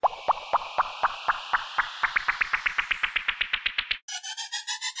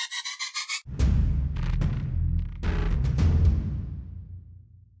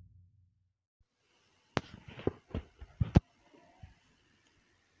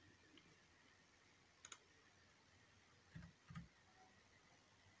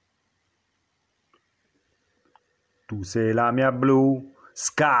Tu sei la mia blue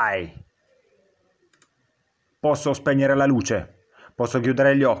sky. Posso spegnere la luce, posso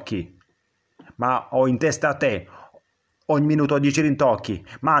chiudere gli occhi, ma ho in testa a te. Ogni minuto 10 rintocchi.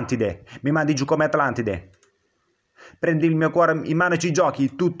 Mantide, mi mandi giù come Atlantide. Prendi il mio cuore in mano e ci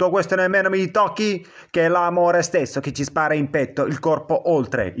giochi. Tutto questo nemmeno mi tocchi. Che è l'amore stesso che ci spara in petto. Il corpo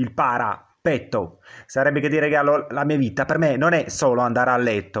oltre, il parapetto. Sarebbe che ti regalo la mia vita. Per me non è solo andare a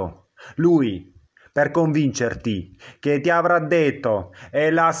letto. Lui, per convincerti, che ti avrà detto, è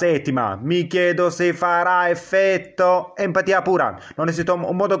la settima. Mi chiedo se farà effetto. Empatia pura. Non esiste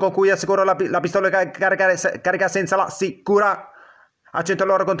un modo con cui assicuro la pistola carica senza la sicura. Accento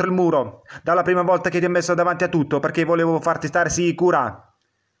l'oro contro il muro, dalla prima volta che ti ho messo davanti a tutto, perché volevo farti stare sicura.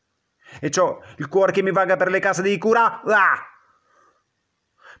 E c'ho il cuore che mi vaga per le case di cura. Ah!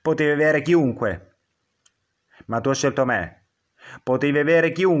 Potevi avere chiunque, ma tu hai scelto me. Potevi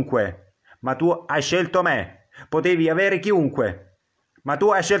avere chiunque, ma tu hai scelto me. Potevi avere chiunque, ma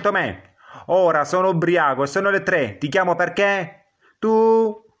tu hai scelto me. Ora sono ubriaco e sono le 3. Ti chiamo perché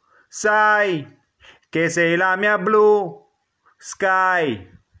tu sai che sei la mia blu sky.